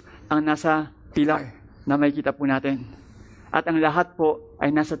Jesus ang nasa pilar na makikita po natin. At ang lahat po ay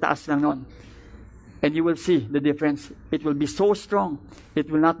nasa taas lang noon. And you will see the difference. It will be so strong. It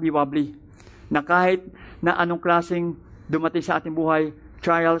will not be wobbly. Na kahit na anong klaseng dumating sa ating buhay,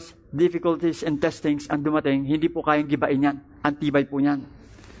 trials, difficulties, and testings ang dumating, hindi po kayang gibain yan. Antibay po yan.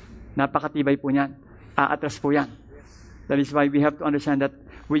 Napakatibay po yan. Aatras po yan. That is why we have to understand that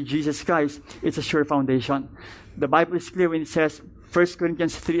with Jesus Christ, it's a sure foundation. The Bible is clear when it says, 1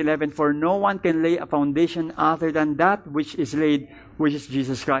 Corinthians 3:11, for no one can lay a foundation other than that which is laid, which is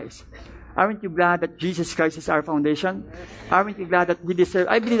Jesus Christ. Aren't you glad that Jesus Christ is our foundation? Aren't you glad that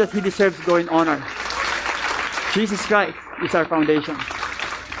I believe that He deserves glory and honor. Jesus Christ is our foundation.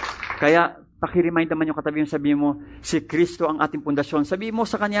 Kaya, paki-remind naman yung katabi yung sabihin mo, si Kristo ang ating pundasyon. Sabihin mo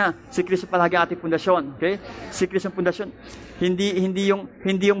sa Kanya, si Kristo palagi ang ating pundasyon. Okay? Si Kristo ang pundasyon.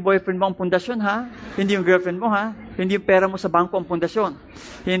 Hindi yung boyfriend mo ang pundasyon, ha? Hindi yung girlfriend mo, ha? Hindi yung pera mo sa bangko ang pundasyon.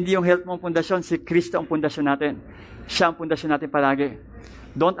 Hindi yung health mo ang pundasyon. Si Kristo ang pundasyon natin. Siya ang pundasyon natin palagi.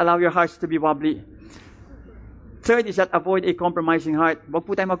 Don't allow your hearts to be wobbly. Third is that avoid a compromising heart. Huwag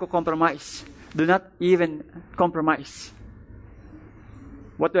po tayo magko-compromise. Do not even compromise.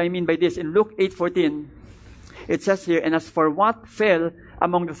 What do I mean by this? In Luke 8:14, it says here, and as for what fell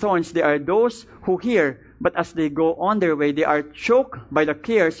among the thorns, there are those who hear, but as they go on their way, they are choked by the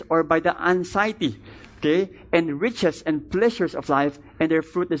cares or by the anxiety, okay, and riches and pleasures of life, and their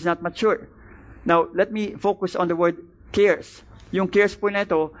fruit is not mature. Now, let me focus on the word cares. Yung cares po na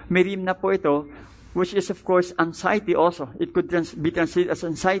ito, may rim na po ito, which is of course anxiety also. It could be translated as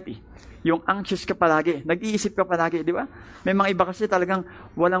anxiety. Yung anxious ka palagi, nag-iisip ka palagi, di ba? May mga iba kasi talagang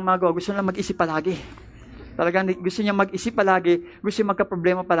walang magawa, gusto lang mag-isip palagi. Talagang gusto niya mag-isip palagi, gusto niya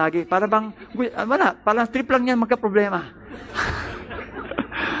magka-problema palagi. Para bang, parang trip lang niya magka-problema.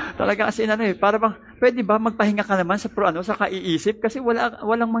 Talagang as in para bang, pwede ba magpahinga ka naman sa kaiisip? Kasi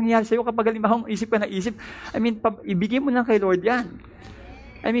walang mangyayari sa'yo kapag halimbawa isip ka na isip. I mean, ibigay mo lang kay Lord yan.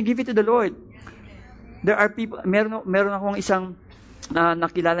 I mean, give it to the Lord. There are people, meron akong isang,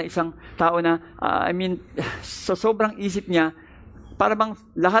 nakilala isang tao na, so sobrang isip niya, para bang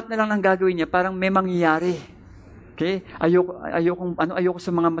lahat na lang ng gagawin niya, parang may mangyayari. Okay? Ayoko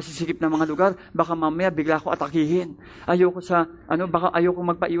sa mga masisikip na mga lugar, baka mamaya bigla ako atakihin. Ayoko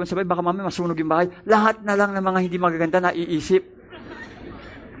magpaiwan sa bahay, baka mamaya masunog yung bahay. Lahat na lang ng mga hindi magaganda na iisip.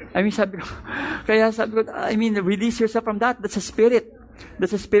 Sabi ko, release yourself from that. That's a spirit.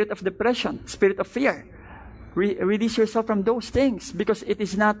 That's a spirit of depression, spirit of fear. Release yourself from those things because it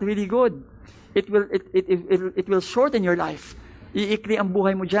is not really good. It will shorten your life. Iikli ang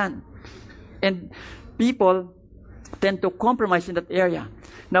buhay mo dyan. And people tend to compromise in that area.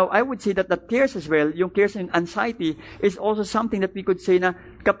 Now, I would say that cares as well, yung cares and anxiety, is also something that we could say na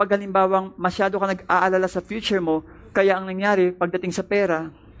kapag halimbawang masyado ka nag-aalala sa future mo, kaya ang nangyari, pagdating sa pera,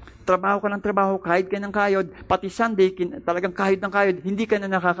 trabaho ka ng trabaho, kahit ka ng kayod, pati Sunday, talagang kahit ng kayod, hindi ka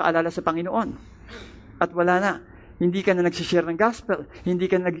na nakakaalala sa Panginoon. At wala na. Hindi ka na nagsishare ng gospel.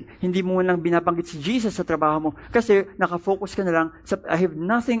 Hindi mo lang binabanggit si Jesus sa trabaho mo. Kasi nakafocus ka na lang sa, I have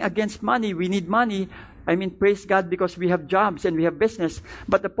nothing against money. We need money. Praise God because we have jobs and we have business.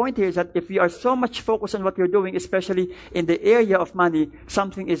 But the point here is that if you are so much focused on what you're doing, especially in the area of money,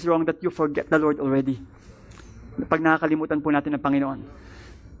 something is wrong that you forget the Lord already. Pag nakakalimutan po natin ng Panginoon.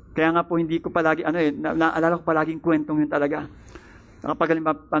 Kaya nga po hindi ko palagi, naalala ko palaging kwentong yun talaga. Kapag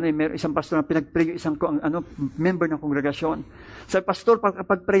meron isang pastor na pinag-pray yung isang member ng kongregasyon. Sabi, pastor,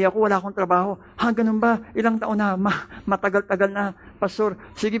 pag pray ako, wala akong trabaho. Ganun ba? Ilang taon na, matagal-tagal na, pastor.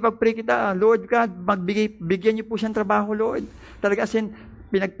 Sige, pag-pray kita, Lord God, bigyan niyo po siyang trabaho, Lord. Talaga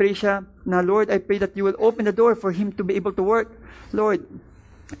pinag-pray siya na, Lord, I pray that you will open the door for him to be able to work, Lord.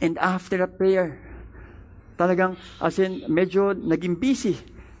 And after a prayer, talagang, medyo naging busy.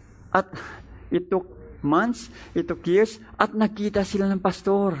 At it took months, it took years, at nakita sila ng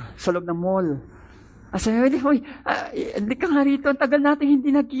pastor sa loob ng mall. Sabi, hindi ka nga rito, ang tagal natin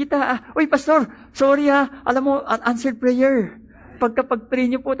hindi nakita. Uy, pastor, sorry alam mo, unanswered prayer. Pagka-pag-pray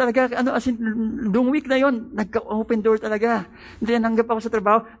niyo po talaga, noong week na yon, nagka-open door talaga. Hindi nanggap ako sa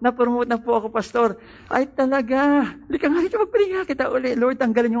trabaho, na-promote na po ako, pastor. Ay, talaga, hindi ka nga rito, mag-pray nga kita uli. Lord,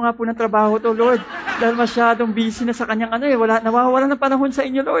 tanggalin niyo nga po ng trabaho to, Lord. Dahil masyadong busy na sa kanyang nawawala ng panahon sa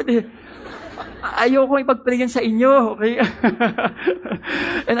inyo, Lord. Ayoko ipag-pray sa inyo, okay?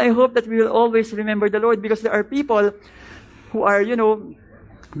 And I hope that we will always remember the Lord because there are people who are,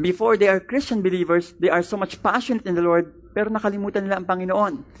 before they are Christian believers, they are so much passionate in the Lord, pero nakalimutan nila ang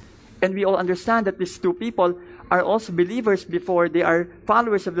Panginoon. And we all understand that these two people are also believers before they are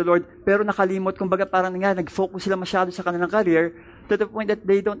followers of the Lord, pero nakalimot, kumbaga parang nag-focus sila masyado sa kanilang career to the point that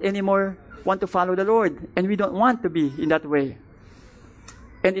they don't anymore want to follow the Lord. And we don't want to be in that way.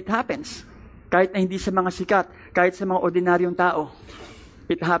 And it happens. Kahit na hindi sa mga sikat, kahit sa mga ordinaryong tao,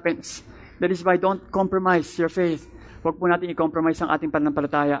 it happens. That is why don't compromise your faith. Huwag po natin i-compromise ang ating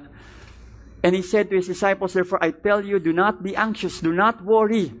pananampalataya. And He said to His disciples, therefore, I tell you, do not be anxious, do not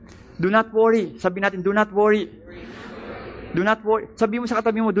worry. Do not worry. Sabi natin, do not worry. Do not worry. Sabi mo sa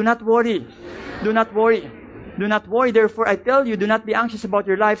katabi mo, do not worry. Do not worry. Do not worry, therefore I tell you, do not be anxious about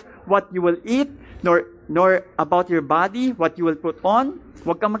your life, what you will eat, nor about your body, what you will put on.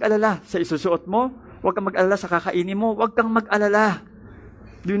 Huwag kang mag-alala sa isusuot mo. Huwag kang mag-alala sa kakainin mo. Huwag kang mag-alala.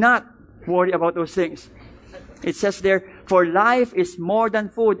 Do not worry about those things. It says there, for life is more than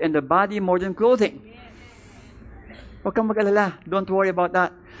food and the body more than clothing. Huwag kang mag-alala. Don't worry about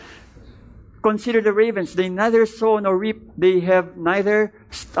that. Consider the ravens. They neither sow nor reap. They have neither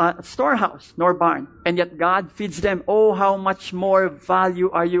storehouse nor barn. And yet God feeds them. Oh, how much more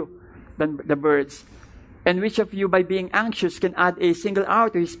value are you than the birds? And which of you, by being anxious, can add a single hour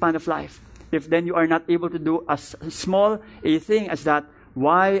to his span of life? If then you are not able to do as small a thing as that,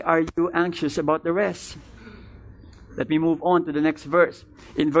 why are you anxious about the rest? Let me move on to the next verse.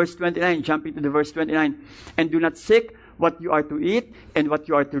 In verse 29, jumping to the verse 29. And do not seek what you are to eat and what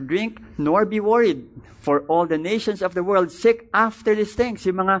you are to drink, nor be worried. For all the nations of the world seek after these things.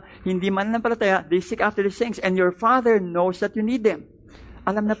 Yung mga hindi mananampalataya, they seek after these things. And your Father knows that you need them.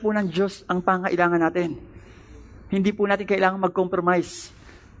 Alam na po ng Diyos ang pangailangan natin. Hindi po natin kailangan mag-compromise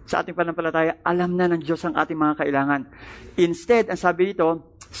sa ating pananampalataya. Alam na ng Diyos ang ating mga kailangan. Instead, ang sabi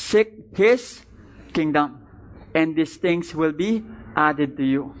dito, seek His kingdom. And these things will be added to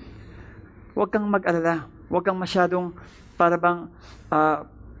you. Huwag kang mag-alala. Huwag kang masyadong para bang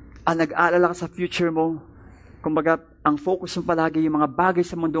nag-aalala ka sa future mo. Kumbaga, ang focus mo palagi yung mga bagay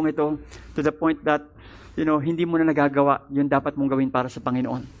sa mundong ito to the point that, hindi mo na nagagawa yung dapat mong gawin para sa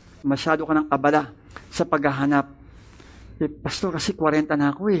Panginoon. Masyado ka ng abala sa paghahanap. Pastor, kasi 40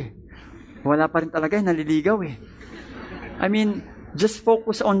 na ako eh. Wala pa rin talaga, naliligaw eh. I mean, just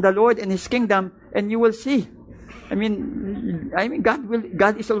focus on the Lord and His kingdom and you will see. I mean,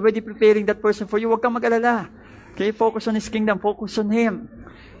 God is already preparing that person for you. Huwag kang mag-alala. Okay? Focus on His kingdom. Focus on Him.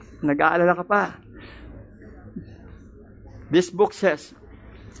 Nag-aalala ka pa. This book says,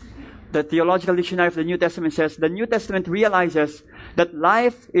 the Theological Dictionary of the New Testament says, the New Testament realizes that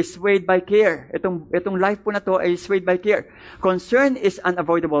life is swayed by care. Itong life po na to ay swayed by care. Concern is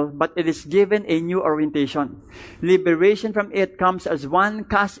unavoidable, but it is given a new orientation. Liberation from it comes as one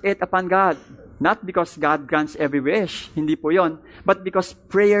casts it upon God. Not because God grants every wish, hindi po yon, but because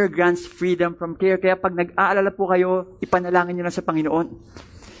prayer grants freedom from care. Kaya pag nag-aalala po kayo, ipanalangin nyo na sa Panginoon.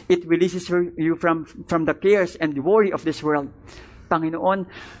 It releases you from the cares and the worry of this world. Panginoon,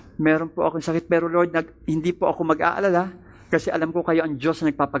 meron po akong sakit, pero Lord, hindi po ako mag-aalala kasi alam ko kayo ang Diyos na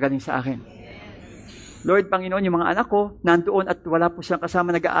nagpapagaling sa akin. Lord, Panginoon, yung mga anak ko, nandoon at wala po silang kasama,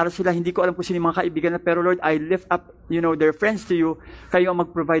 nag-aaral sila, hindi ko alam kung sino yung mga kaibigan na, pero Lord, I lift up, their friends to you. Kayo ang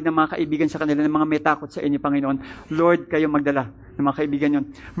mag-provide ng mga kaibigan sa kanila, ng mga may takot sa inyo, Panginoon. Lord, kayo magdala ng mga kaibigan yon.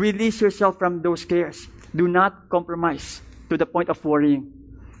 Release yourself from those cares. Do not compromise to the point of worrying.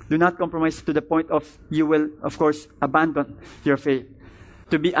 Do not compromise to the point of you will, of course, abandon your faith.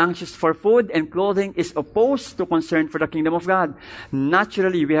 To be anxious for food and clothing is opposed to concern for the kingdom of God.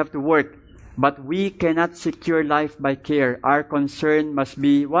 Naturally, we have to work. But we cannot secure life by care. Our concern must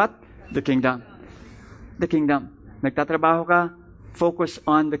be what? The kingdom. The kingdom. Nagtatrabaho ka, focus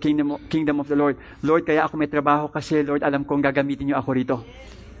on the kingdom of the Lord. Lord, kaya ako may trabaho kasi, Lord, alam kong gagamitin niyo ako rito.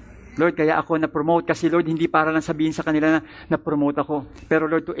 Lord, kaya ako na-promote kasi, Lord, hindi para lang sabihin sa kanila na na-promote ako.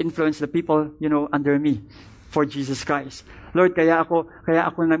 Pero, Lord, to influence the people, under me for Jesus Christ. Lord, kaya ako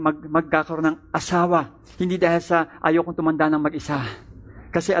magkakaroon ng asawa. Hindi dahil sa ayokong tumanda ng mag-isa.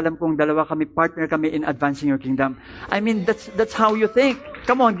 Kasi alam kong dalawa kami, partner kami in advancing your kingdom. I mean, that's how you think.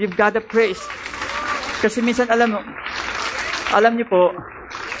 Come on, give God a praise. Kasi minsan alam niyo po,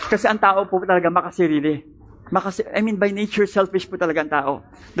 kasi ang tao po talaga makasirili. By nature, selfish po talaga ang tao.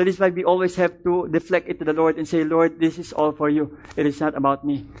 That is why we always have to deflect it to the Lord and say, Lord, this is all for you. It is not about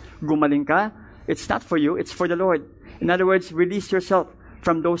me. Gumaling ka, it's not for you, it's for the Lord. In other words, release yourself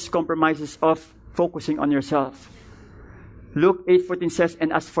from those compromises of focusing on yourself. Luke 8:14 says,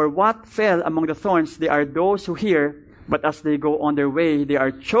 and as for what fell among the thorns, they are those who hear, but as they go on their way, they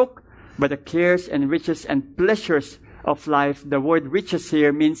are choked by the cares and riches and pleasures of life. The word riches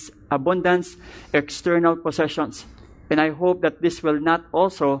here means abundance, external possessions. And I hope that this will not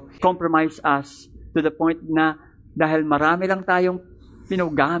also compromise us to the point na dahil marami lang tayong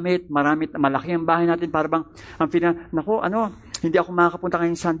gamit, malaki ang bahay natin, para bang, hindi ako makakapunta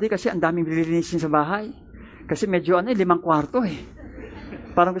ngayong Sunday kasi ang daming nililinisin sa bahay. Kasi medyo 5 kwarto eh.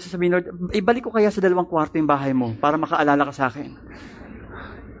 Parang gusto sabihin, Lord, ibalik ko kaya sa 2 kwarto yung bahay mo para makaalala ka sa akin.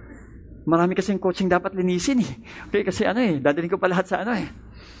 Marami kasing coaching dapat linisin eh. Okay, kasi dadalhin ko pa lahat sa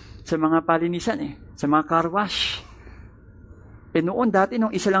sa mga palinisan sa mga car wash. Noon dati,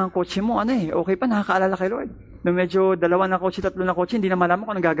 nung isa lang ang coaching mo, okay pa, nakakaalala kay Lord. Nung medyo 2 na coaching, 3 na coaching, hindi na malaman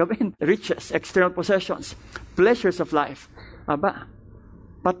kung anong gagawin. Riches, external possessions, pleasures of life.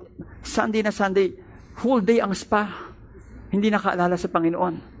 But Sunday na Sunday, whole day ang spa. Hindi nakaalala sa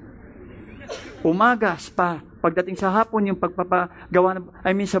Panginoon. Umaga, spa. Pagdating sa hapon, yung pagpapagawa,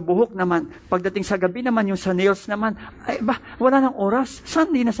 sa buhok naman. Pagdating sa gabi naman, yung sa nails naman. Wala nang oras.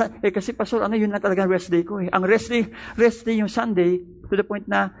 Sunday na kasi pastor, yun na talaga rest day ko eh. Ang rest day yung Sunday, to the point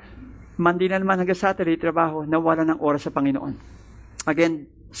na Monday na naman hanggang Saturday, trabaho, nawala ng oras sa Panginoon. Again,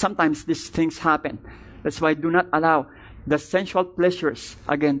 sometimes these things happen. That's why do not allow the sensual pleasures,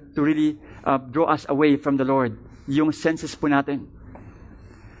 again, to really draw us away from the Lord. Yung senses po natin.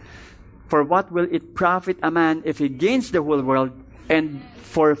 For what will it profit a man if he gains the whole world and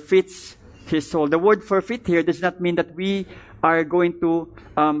forfeits his soul? The word forfeit here does not mean that we are going to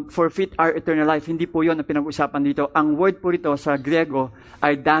forfeit our eternal life. Hindi po yun ang pinag-usapan dito. Ang word po rito sa Griego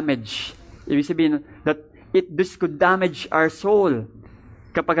ay damage. Ibig sabihin that this could damage our soul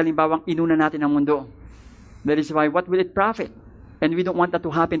kapag halimbawang inuna natin ang mundo. That is why, what will it profit? And we don't want that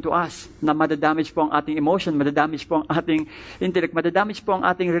to happen to us, na madadamage po ang ating emotion, madadamage po ang ating intellect, madadamage po ang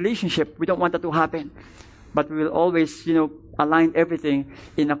ating relationship. We don't want that to happen. But we will always, align everything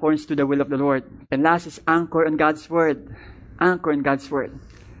in accordance to the will of the Lord. And last is anchor in God's Word. Anchor in God's Word.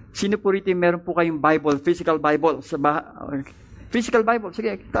 Sino po rito meron po kayong Bible, physical Bible? Physical Bible,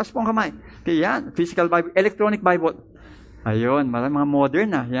 sige, taas po ang kamay. Okay, yan, physical Bible, electronic Bible. Ayun, mga modern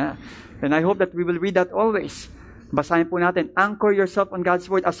na. Yeah. And I hope that we will read that always. Basahin po natin, anchor yourself on God's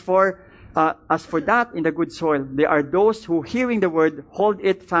Word. As for that, in the good soil, there are those who, hearing the Word, hold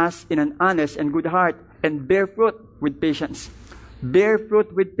it fast in an honest and good heart, and bear fruit with patience. Bear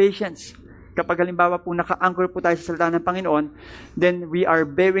fruit with patience. Kapag halimbawa po naka-anchor po tayo sa salita ng Panginoon, then we are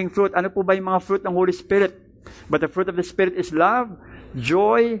bearing fruit. Ano po ba yung mga fruit ng Holy Spirit? But the fruit of the Spirit is love,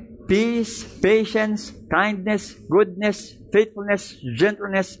 joy, peace, patience, kindness, goodness, faithfulness,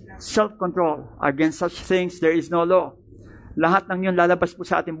 gentleness, self-control. Against such things, there is no law. Lahat ng yun lalabas po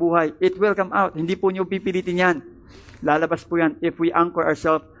sa ating buhay. It will come out. Hindi po niyo pipilitin yan. Lalabas po yan if we anchor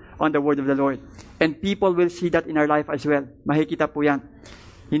ourselves on the Word of the Lord. And people will see that in our life as well. Makikita po yan.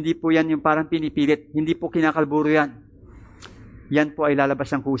 Hindi po yan yung parang pinipilit. Hindi po kinakalburo yan. Yan po ay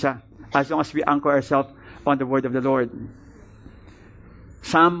lalabas ng kusa. As long as we anchor ourselves on the Word of the Lord.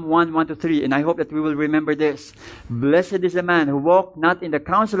 Psalm 1:1-3, and I hope that we will remember this. Blessed is the man who walks not in the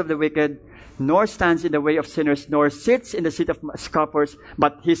counsel of the wicked, nor stands in the way of sinners, nor sits in the seat of scoffers,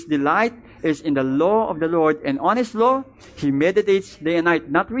 but his delight is in the law of the Lord, and on his law he meditates day and night.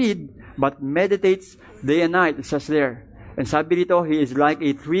 Not read, but meditates day and night, it says there. And sabi dito, he is like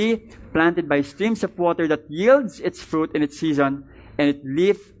a tree planted by streams of water that yields its fruit in its season, and its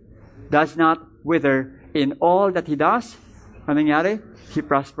leaf does not wither. In all that he does, anong nangyari? He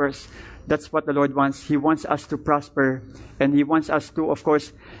prospers. That's what the Lord wants. He wants us to prosper. And He wants us to, of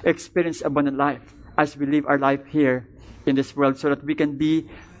course, experience abundant life as we live our life here in this world, so that we can be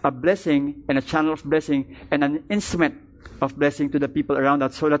a blessing and a channel of blessing and an instrument of blessing to the people around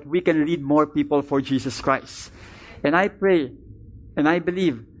us, so that we can lead more people for Jesus Christ. And I pray and I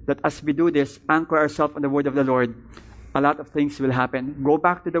believe that as we do this, anchor ourselves on the Word of the Lord, a lot of things will happen. Go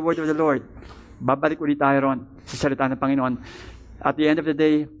back to the Word of the Lord. Babalik ulit tayo ron sa salita ng Panginoon. At the end of the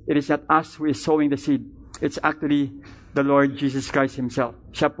day, it is not us who is sowing the seed. It's actually the Lord Jesus Christ Himself.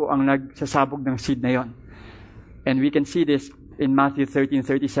 Siya po ang nagsasabog ng seed na yon. And we can see this in Matthew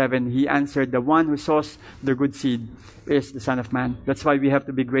 13:37. He answered, the one who sows the good seed is the Son of Man. That's why we have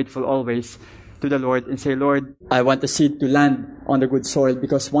to be grateful always to the Lord and say, Lord, I want the seed to land on the good soil,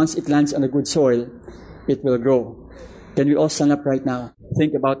 because once it lands on the good soil, it will grow. Can we all stand up right now?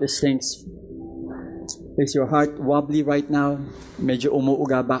 Think about these things. Is your heart wobbly right now? Medyo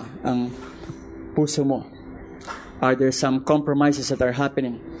umuuga ba ang puso mo? Are there some compromises that are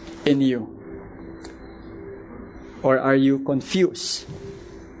happening in you? Or are you confused?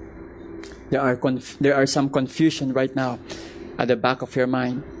 There are some confusion right now at the back of your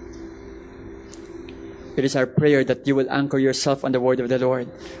mind. It is our prayer that you will anchor yourself on the Word of the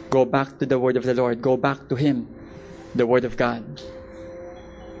Lord. Go back to the Word of the Lord. Go back to Him, the Word of God.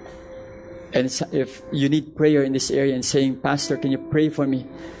 And if you need prayer in this area and saying, Pastor, can you pray for me?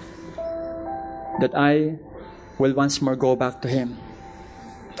 That I will once more go back to Him.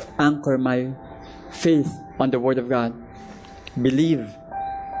 Anchor my faith on the Word of God. Believe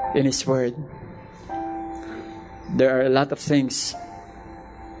in His Word. There are a lot of things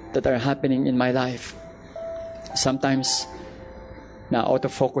that are happening in my life. Sometimes, na out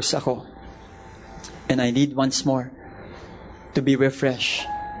of focus ako. And I need once more to be refreshed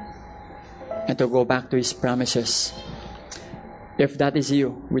and to go back to His promises. If that is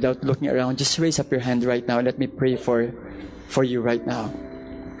you, without looking around, just raise up your hand right now. Let me pray for you right now.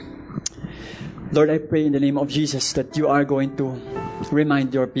 Lord, I pray in the name of Jesus that you are going to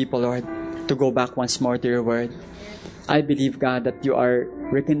remind your people, Lord, to go back once more to your word. I believe, God, that you are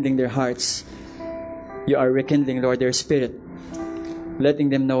rekindling their hearts. You are rekindling, Lord, their spirit,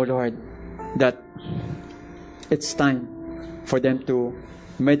 letting them know, Lord, that it's time for them to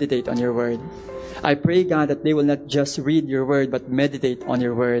meditate on your word. I pray, God, that they will not just read your word, but meditate on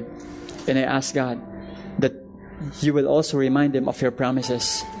your word. And I ask, God, that you will also remind them of your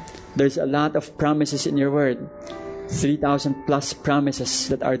promises. There's a lot of promises in your word, 3,000 plus promises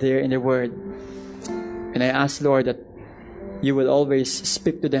that are there in the word. And I ask, Lord, that you will always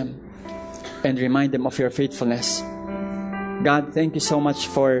speak to them and remind them of your faithfulness. God, thank you so much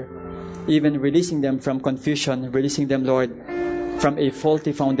for even releasing them from confusion, releasing them, Lord, from a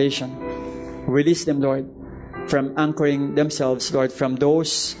faulty foundation. Release them, Lord, from anchoring themselves, Lord, from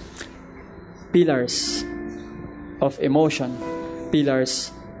those pillars of emotion,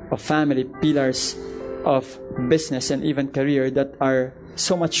 pillars of family, pillars of business and even career that are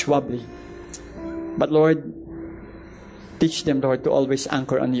so much wobbly. But Lord, teach them, Lord, to always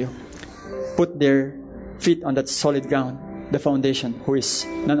anchor on you. Put their feet on that solid ground, the foundation, who is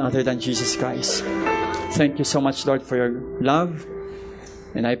none other than Jesus Christ. Thank you so much, Lord, for your love.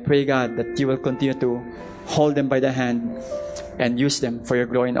 And I pray, God, that you will continue to hold them by the hand and use them for your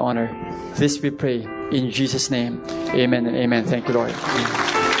glory and honor. This we pray in Jesus' name. Amen and amen. Thank you, Lord.